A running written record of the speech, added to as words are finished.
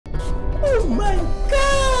my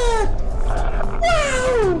god!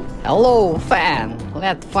 Wow! Hello, fan!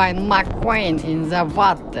 Let's find McQueen in the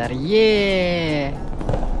water, yeah!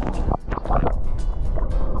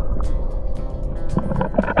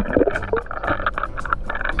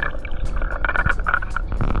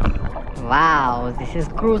 Wow, this is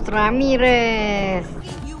Cruz Ramirez!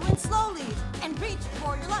 You went slowly and reach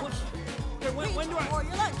for your lunch. Reach for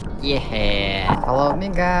your lunch. Yeah! Follow me,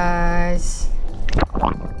 guys!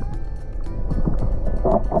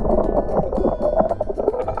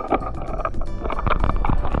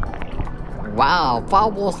 Wow,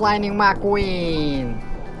 powerful sliding McQueen!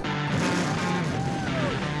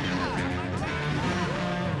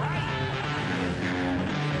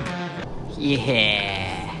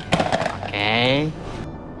 Yeah! Okay.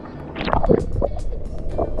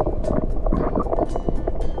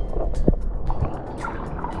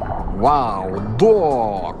 Wow,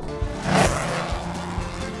 dog!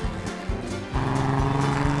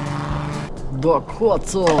 Dog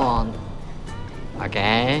Hudson!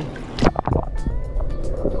 Okay.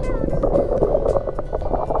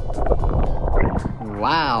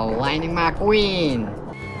 Wow, Lightning McQueen!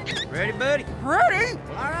 Ready, buddy? Ready?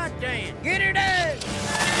 All right, Dan. Get her done!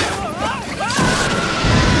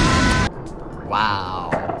 Wow!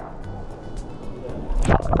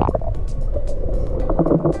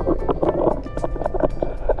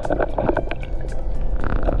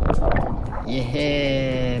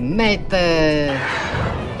 Yeah, mate!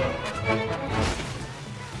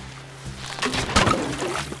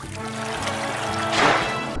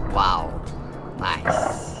 Wow,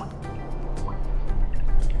 nice.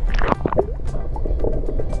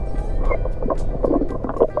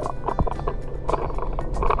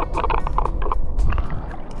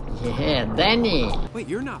 Yeah, Danny. Wait,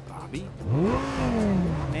 you're not Bobby.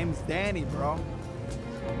 Name's Danny, bro.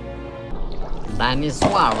 Danny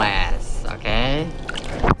Suarez, okay?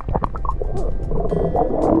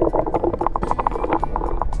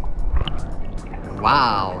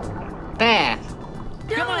 Wow, Ted.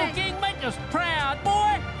 Come on, King, make us proud,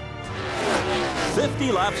 boy!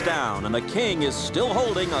 50 laps down, and the King is still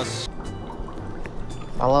holding us.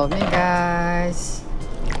 Follow me, guys.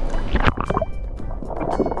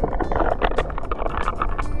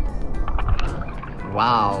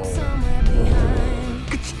 Wow.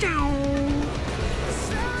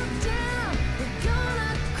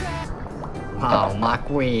 Wow,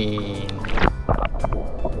 McQueen.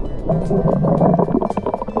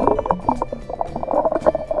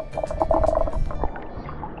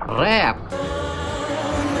 Rap.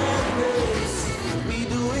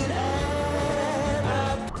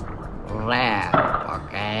 Rap,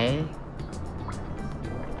 okay.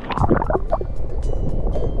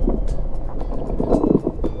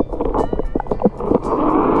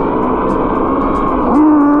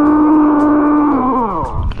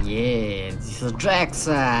 Yeah, this is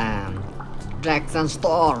Jackson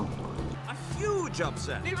Storm. A huge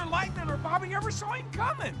upset. Neither Lightning or Bobby ever saw him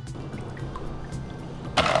coming.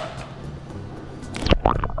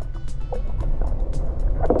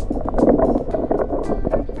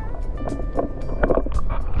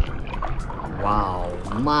 Wow,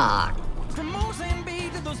 Mack. From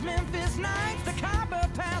Mozambique to those Memphis nights, the copper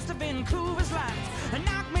passed to Vancouver's lights and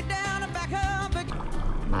knocked me down and back up again.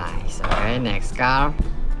 Nice, okay, next car.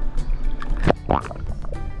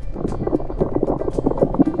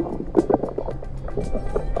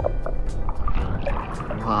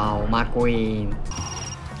 Wow, McQueen.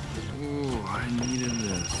 Ooh, I needed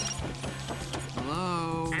this.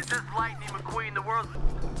 Hello? Is this Lightning McQueen the world?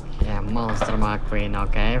 Yeah, Monster McQueen,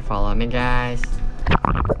 okay, follow me, guys.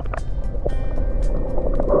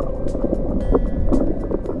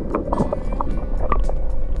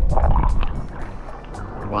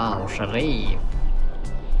 Wow, Sharif.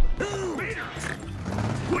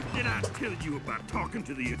 What did I tell you about talking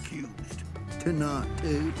to the accused? To not,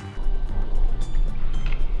 dude.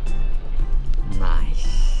 Nice.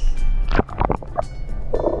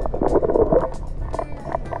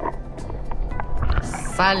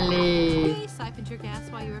 Sally. You siphoned your gas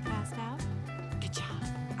while you were passed out? Good job.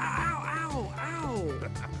 Ow, ow, ow!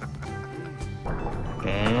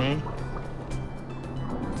 Okay.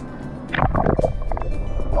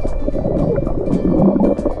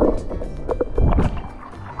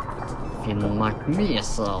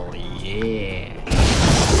 McMissile, yeah.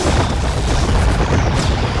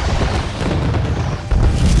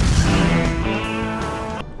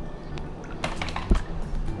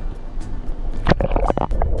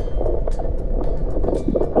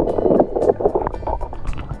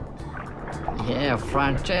 Yeah,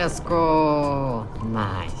 Francesco.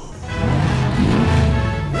 Nice.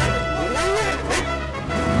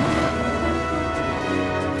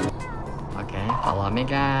 me,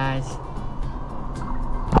 guys.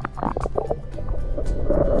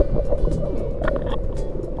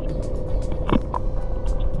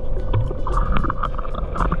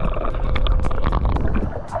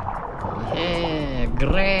 Yeah,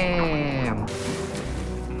 Graham.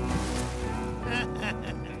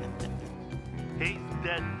 He's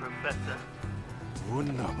dead, Professor.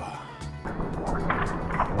 Wunderbar.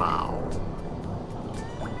 Wow.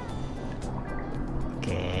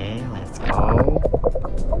 Okay, let's go.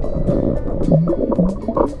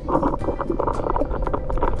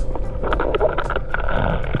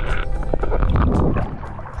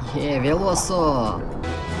 Yeah, Veloso.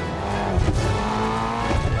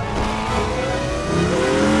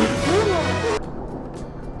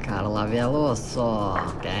 Carla Veloso.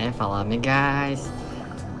 Okay, follow me, guys.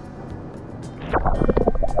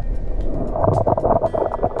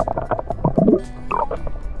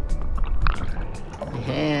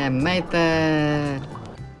 Yeah, mate.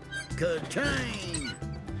 Ka-chang!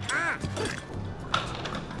 Ah!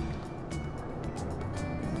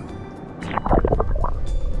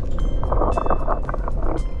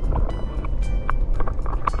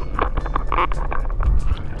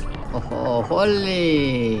 Oh,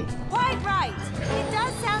 holy. Quite right. It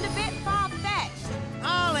does sound a bit far-fetched.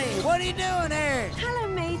 Ollie, what are you doing here? Hello,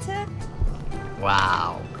 Mater.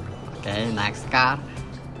 Wow. Okay, next car.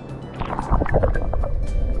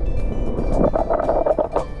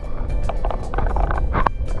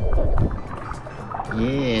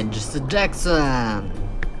 Yeah, just a Jackson.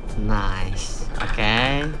 Nice.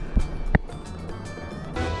 Okay.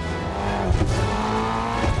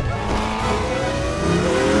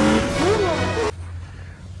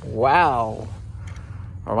 Wow.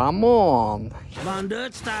 Ramon. Von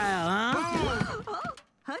Dutch style, huh? Oh,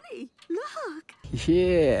 honey, look.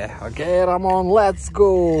 Yeah. Okay, Ramon, let's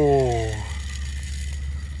go.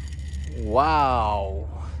 Wow.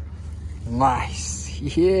 Nice.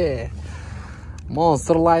 Yeah.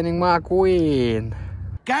 Monster lining McQueen.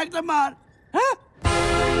 Kijk er maar. Huh?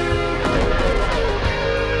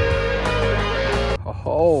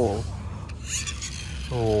 Oh.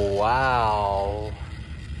 Wow.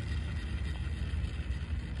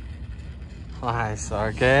 Nice,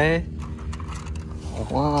 okay.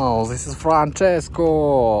 Wow, this is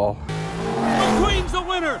Francesco. McQueen's the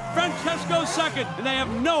winner. Francesco's second, and they have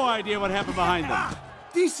no idea what happened behind them.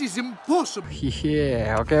 This is impossible.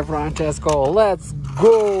 Yeah, okay, Francesco, let's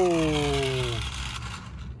go.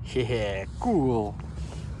 Yeah, cool.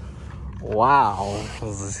 Wow,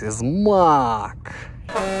 this is Mack.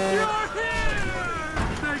 You're here!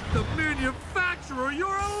 Thank the manufacturer, you're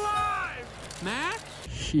alive! Mack?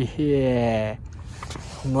 Yeah.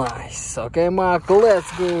 Nice. Okay, Mack,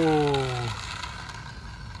 let's go.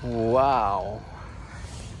 Wow.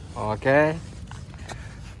 Okay.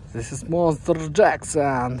 This is Monster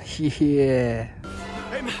Jackson. Yeah.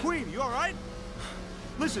 Hey, McQueen, you all right?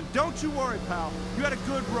 Listen, don't you worry, pal. You had a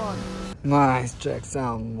good run. Nice,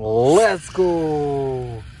 Jackson. Let's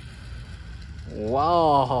go.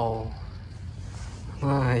 Wow.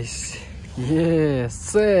 Nice. Yeah,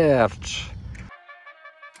 search.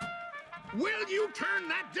 Will you turn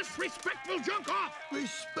that disrespectful junk off?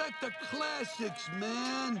 Respect the classics,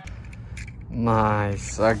 man.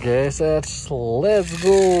 Nice. Okay, search. Let's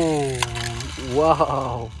go.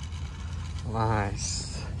 Wow.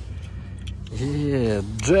 Nice. Yeah,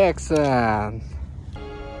 Jackson.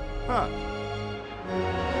 Huh.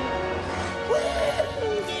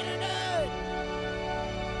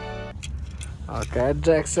 Okay,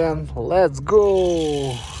 Jackson, let's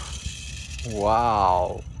go.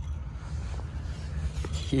 Wow.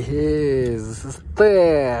 Yes,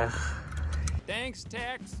 there. Thanks,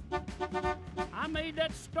 Tex. I made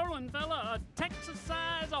that stolen fella a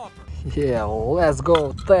Texas-size offer. Yeah, let's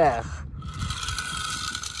go there.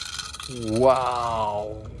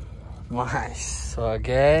 Wow. Nice.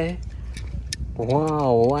 Okay.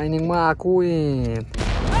 Wow, lining McQueen.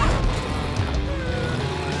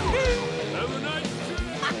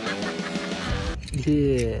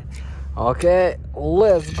 Yeah. Okay,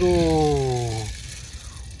 let's go.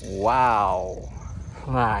 Wow.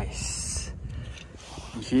 Nice.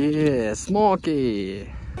 Yeah,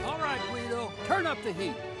 Smokey. All right, Guido, turn up the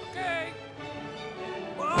heat. Okay.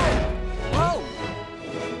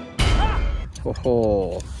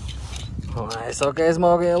 Oh, nice. Okay,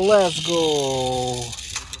 Smokey, let's go.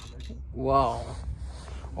 Wow.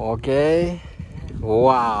 Okay.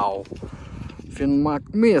 Wow. Finn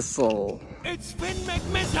McMissile. It's Finn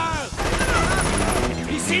McMissile!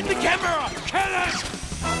 He's seen the camera! Kill him!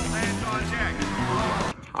 Hands on deck.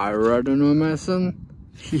 I ready, no Mason?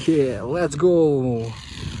 Yeah, let's go.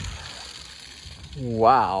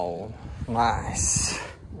 Wow. Nice.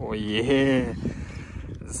 Oh yeah.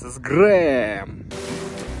 This is Graham.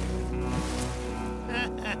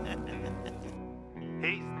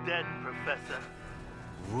 He's dead, Professor.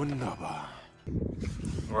 Wunderbar.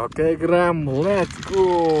 Okay, Graham, let's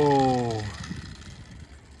go.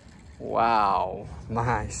 Wow,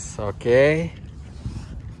 nice. Okay.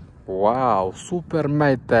 Wow, super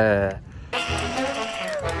mate.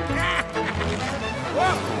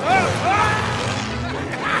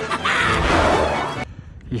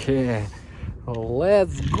 Yeah,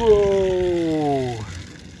 let's go.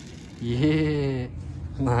 Yeah,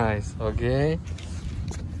 nice. Okay.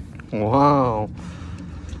 Wow,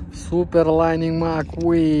 super lining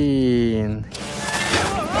McQueen.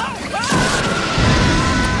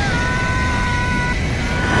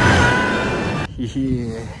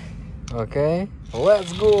 Yeah. Okay,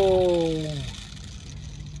 let's go.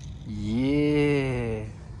 Yeah,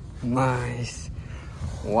 nice.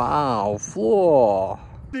 Wow, floor.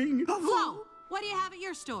 Flo, what do you have at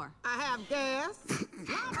your store? I have gas.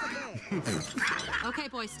 Lots of gas. Okay,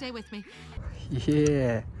 boys, stay with me.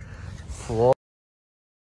 Yeah, floor.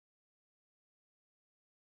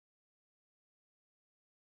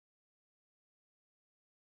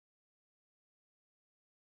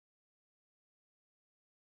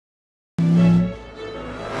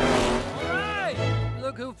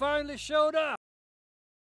 Look who finally showed up.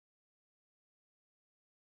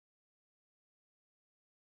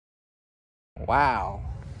 Wow.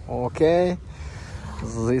 Okay.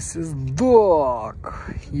 This is Doc.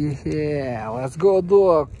 Yeah, let's go,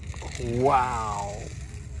 Doc. Wow.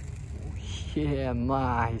 Yeah,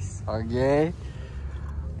 nice. Okay.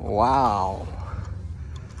 Wow.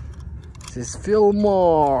 This is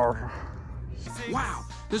Fillmore. Wow,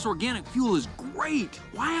 this organic fuel is great.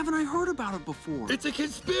 Why haven't I heard about it before? It's a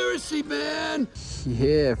conspiracy, man.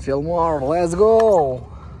 Yeah, Fillmore, let's go.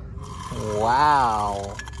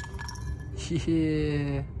 Wow.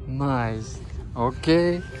 Yeah, nice.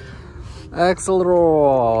 Okay.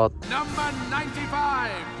 Accelerate. Number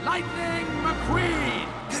 95, Lightning McQueen.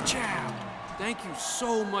 Good job. Thank you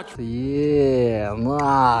so much. Yeah,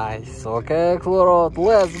 nice. Okay, accelerate,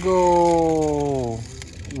 let's go.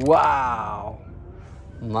 Wow.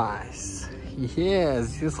 Nice.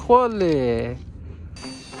 Yes, it's holy.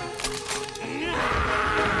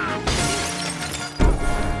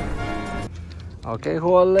 Okay,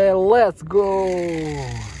 holy, let's go.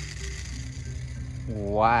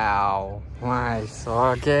 Wow, nice.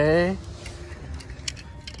 Okay.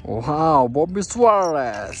 Wow, Bobby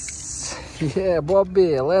Suarez. Yeah,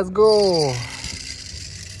 Bobby, let's go.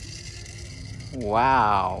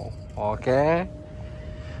 Wow. Okay.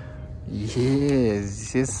 Yes,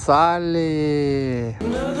 this is Sally.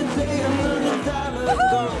 Come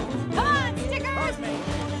on, stickers!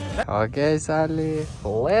 Okay, Sally,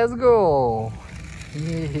 let's go.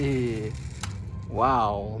 Yeah.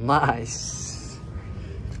 Wow, nice.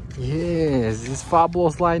 Yes, this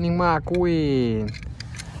fabulous lining McQueen.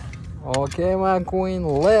 Okay, McQueen,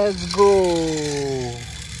 let's go.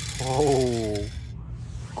 Oh,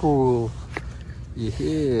 cool.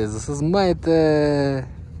 Yes, this is mate.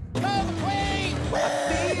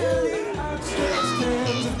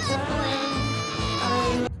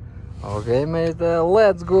 Okay, mate,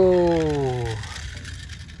 let's go.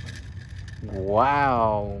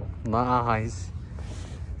 Wow, nice.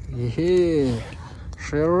 Yeah,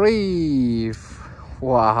 Sheriff.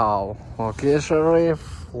 Wow. Okay, Sheriff,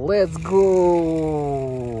 let's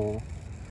go.